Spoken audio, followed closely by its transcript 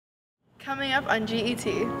Coming up on GET,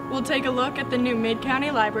 we'll take a look at the new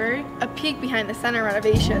Mid-County Library, a peek behind the center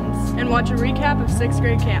renovations, and watch a recap of 6th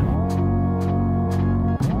grade camp.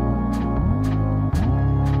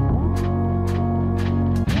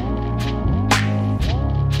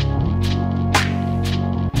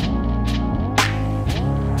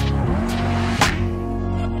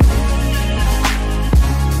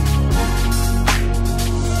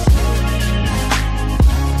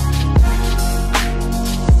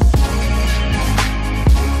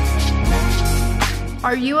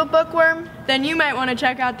 Are you a bookworm? Then you might want to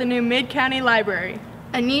check out the new Mid-County Library.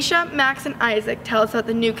 Anisha, Max, and Isaac tell us about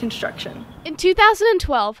the new construction. In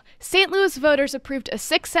 2012, St. Louis voters approved a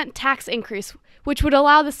 6-cent tax increase, which would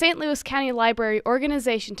allow the St. Louis County Library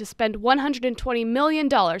organization to spend $120 million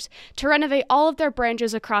to renovate all of their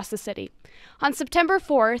branches across the city. On September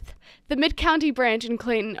 4th, the Mid-County branch in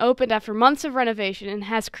Clayton opened after months of renovation and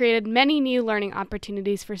has created many new learning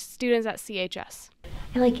opportunities for students at CHS.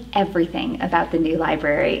 I like everything about the new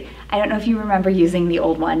library. I don't know if you remember using the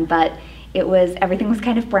old one, but everything was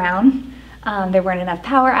kind of brown. There weren't enough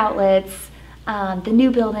power outlets. The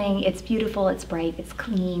new building, it's beautiful, it's bright, it's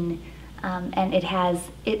clean, and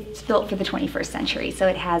it's built for the 21st century, so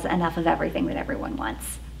it has enough of everything that everyone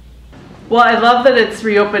wants. Well, I love that it's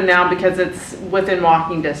reopened now because it's within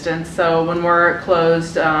walking distance. So when we're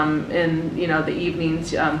closed in the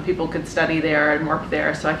evenings, people could study there and work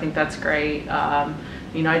there. So I think that's great.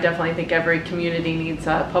 I definitely think every community needs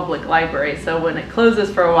a public library. So when it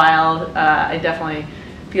closes for a while, I definitely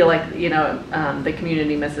feel like the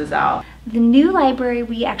community misses out. The new library,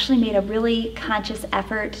 we actually made a really conscious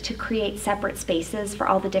effort to create separate spaces for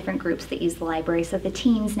all the different groups that use the library. So the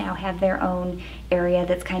teens now have their own area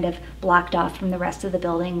that's kind of blocked off from the rest of the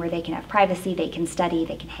building where they can have privacy, they can study,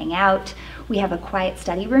 they can hang out. We have a quiet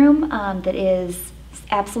study room that is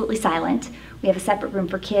absolutely silent. We have a separate room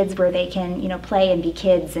for kids where they can, play and be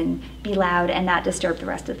kids and be loud and not disturb the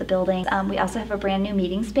rest of the building. We also have a brand new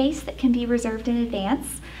meeting space that can be reserved in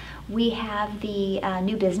advance. We have the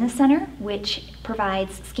new business center, which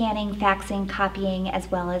provides scanning, faxing, copying, as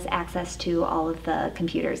well as access to all of the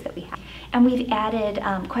computers that we have. And we've added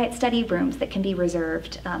quiet study rooms that can be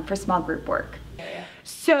reserved for small group work.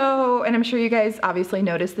 So, and I'm sure you guys obviously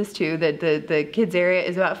noticed this too, that the kids area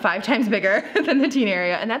is about 5 times bigger than the teen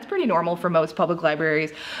area, and that's pretty normal for most public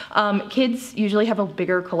libraries. Kids usually have a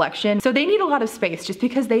bigger collection, so they need a lot of space just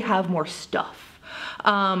because they have more stuff.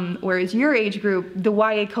 Whereas your age group, the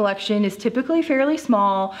YA collection is typically fairly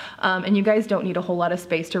small, and you guys don't need a whole lot of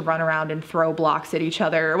space to run around and throw blocks at each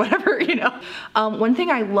other or whatever, One thing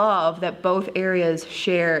I love that both areas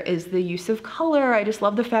share is the use of color. I just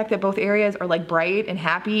love the fact that both areas are like bright and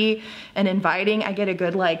happy and inviting. I get a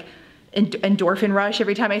good endorphin rush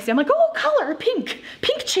every time I see them, oh, color, pink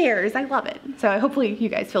chairs, I love it. So hopefully you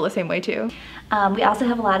guys feel the same way too. We also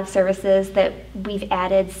have a lot of services that we've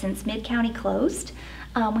added since Mid-County closed.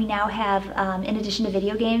 We now have, in addition to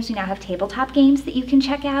video games, we now have tabletop games that you can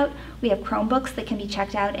check out. We have Chromebooks that can be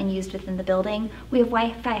checked out and used within the building. We have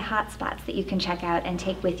Wi-Fi hotspots that you can check out and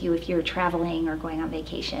take with you if you're traveling or going on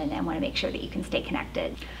vacation and want to make sure that you can stay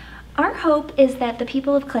connected. Our hope is that the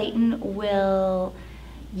people of Clayton will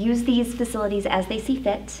use these facilities as they see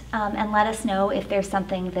fit, and let us know if there's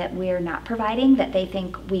something that we're not providing that they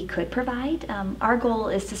think we could provide. Our goal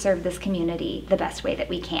is to serve this community the best way that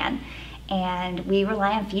we can, and we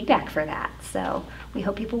rely on feedback for that, so we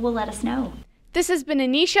hope people will let us know. This has been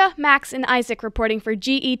Anisha, Max, and Isaac reporting for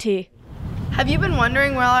GET. Have you been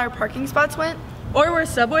wondering where all our parking spots went? Or where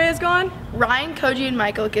Subway is gone? Ryan, Koji, and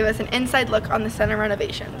Michael give us an inside look on the center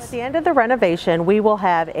renovations. At the end of the renovation, we will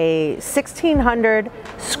have a 1,600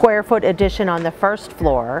 square foot addition on the first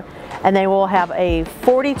floor, and then we'll have a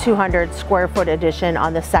 4,200 square foot addition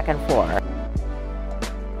on the second floor.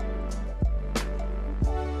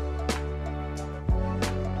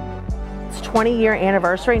 20-year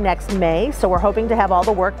anniversary next May, so we're hoping to have all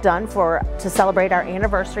the work done to celebrate our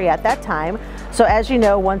anniversary at that time. So as you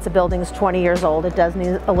know, once a building's 20 years old, it does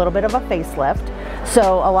need a little bit of a facelift. So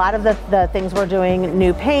a lot of the things we're doing,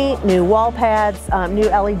 new paint, new wall pads, new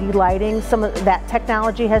LED lighting, some of that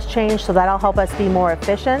technology has changed, so that'll help us be more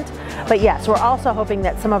efficient. But yes, we're also hoping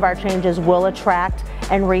that some of our changes will attract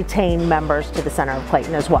and retain members to the center of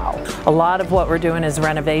Clayton as well. A lot of what we're doing is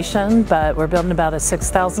renovation, but we're building about a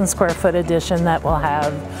 6,000 square foot addition that will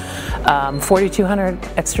have 4,200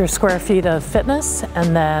 extra square feet of fitness,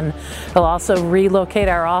 and then they'll also relocate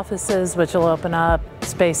our offices, which will open up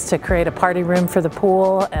space to create a party room for the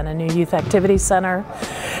pool and a new youth activity center.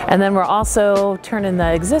 And then we're also turning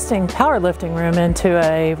the existing powerlifting room into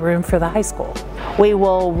a room for the high school. We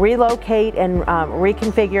will relocate and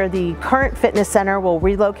reconfigure the current fitness center. We'll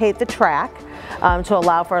relocate the track to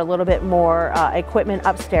allow for a little bit more equipment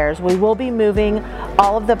upstairs. We will be moving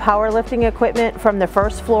all of the powerlifting equipment from the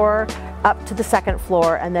first floor up to the second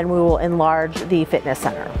floor, and then we will enlarge the fitness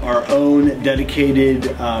center. Our own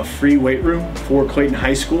dedicated free weight room for Clayton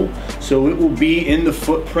High School. So it will be in the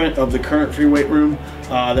footprint of the current free weight room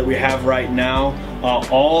that we have right now.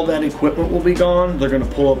 All that equipment will be gone. They're gonna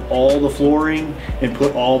pull up all the flooring and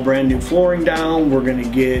put all brand new flooring down. We're gonna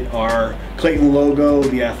get our Clayton logo,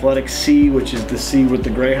 the athletic C, which is the C with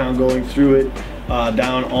the Greyhound going through it,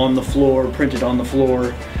 down on the floor, printed on the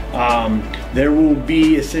floor. There will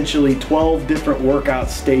be essentially 12 different workout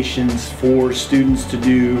stations for students to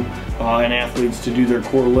do and athletes to do their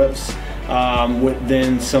core lifts, with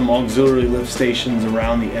then some auxiliary lift stations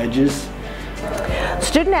around the edges.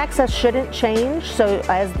 Student access shouldn't change, so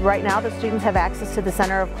as right now the students have access to the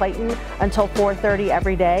center of Clayton until 4:30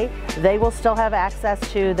 every day. They will still have access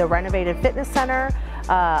to the renovated fitness center,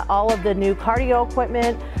 all of the new cardio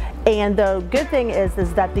equipment. And the good thing is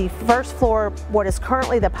that the first floor, what is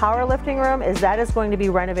currently the powerlifting room, is going to be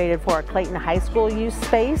renovated for a Clayton High School use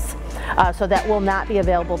space. So that will not be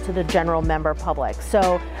available to the general member public.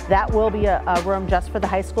 So that will be a room just for the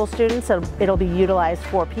high school students. So it'll be utilized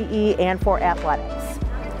for PE and for athletics.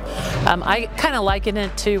 I kind of liken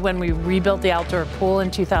it to when we rebuilt the outdoor pool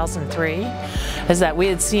in 2003, is that we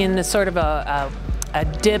had seen this sort of a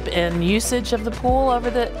dip in usage of the pool over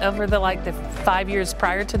the like the 5 years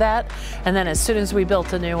prior to that, and then as soon as we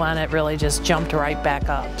built a new one, it really just jumped right back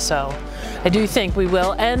up. So I do think we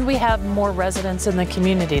will, and we have more residents in the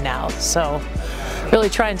community now, so really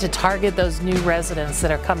trying to target those new residents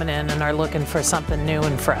that are coming in and are looking for something new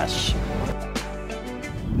and fresh.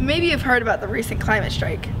 Maybe you've heard about the recent climate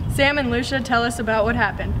strike. Sam and Lucia tell us about what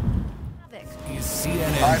happened. All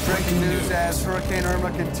right, breaking news as Hurricane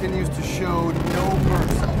Irma continues to show no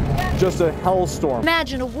mercy. Just a hellstorm.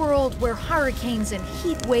 Imagine a world where hurricanes and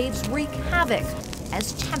heat waves wreak havoc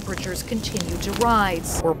as temperatures continue to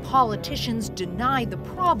rise, where politicians deny the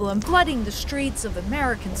problem flooding the streets of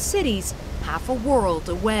American cities half a world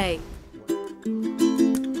away.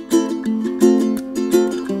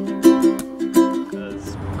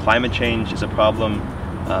 Climate change is a problem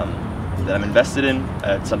that I'm invested in.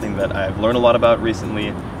 It's something that I've learned a lot about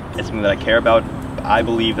recently. It's something that I care about. I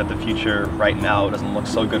believe that the future right now doesn't look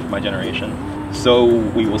so good for my generation. So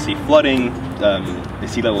we will see flooding, the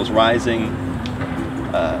sea levels rising,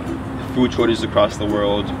 food shortages across the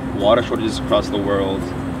world, water shortages across the world,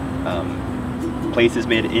 places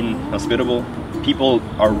made inhospitable. People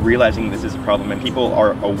are realizing this is a problem, and people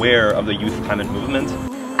are aware of the youth climate movement.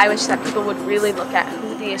 I wish that people would really look at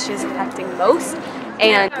who the issue is affecting most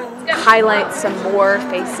and highlight some more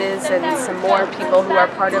faces and some more people who are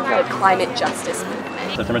part of the climate justice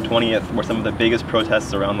movement. September 20th were some of the biggest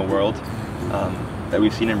protests around the world that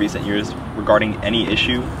we've seen in recent years regarding any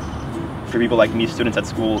issue. For people like me, students at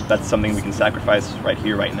school, that's something we can sacrifice right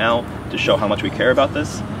here, right now, to show how much we care about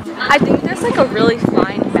this. I think there's like a really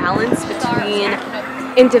fine balance between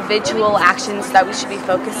individual actions that we should be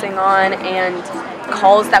focusing on and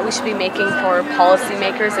calls that we should be making for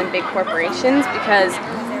policymakers and big corporations, because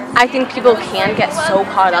I think people can get so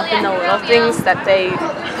caught up in the little things that they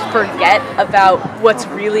forget about what's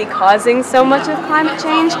really causing so much of climate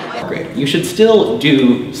change. Great. You should still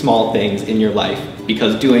do small things in your life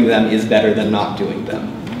because doing them is better than not doing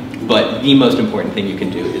them. But the most important thing you can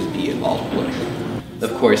do is be involved politically.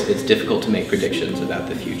 Of course, it's difficult to make predictions about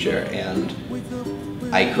the future, and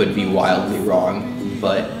I could be wildly wrong,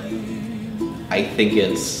 but I think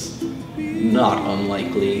it's not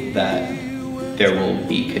unlikely that there will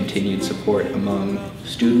be continued support among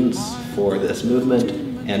students for this movement,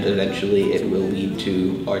 and eventually it will lead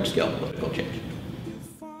to large-scale political change.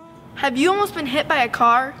 Have you almost been hit by a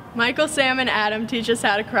car? Michael, Sam, and Adam teach us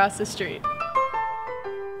how to cross the street.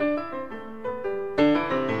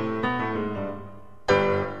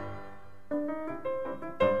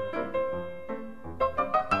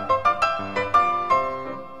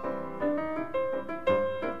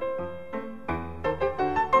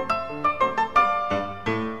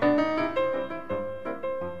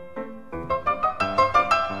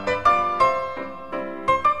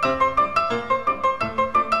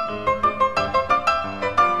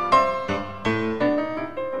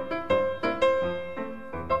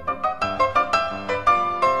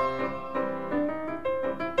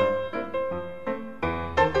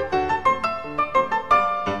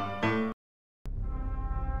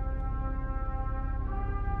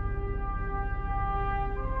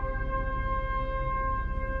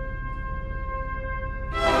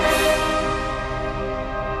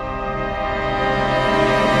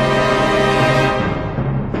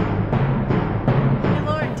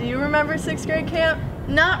 remember 6th grade camp?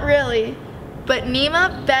 Not really, but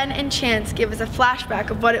Neema, Ben, and Chance give us a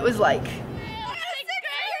flashback of what it was like.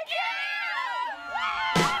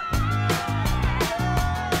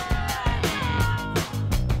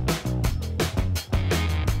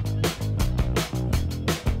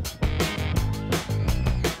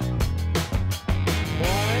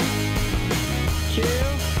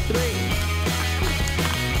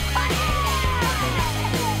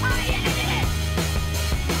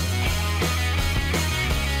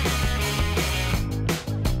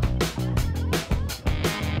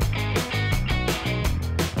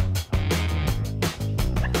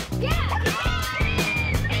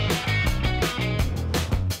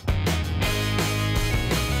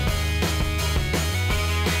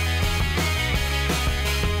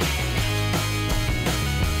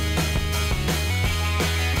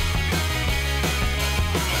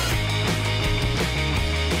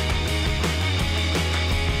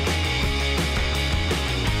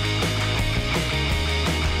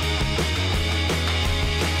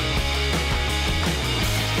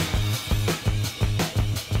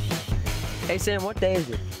 Hey Sam, what day is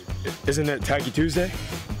it? Isn't it Tacky Tuesday?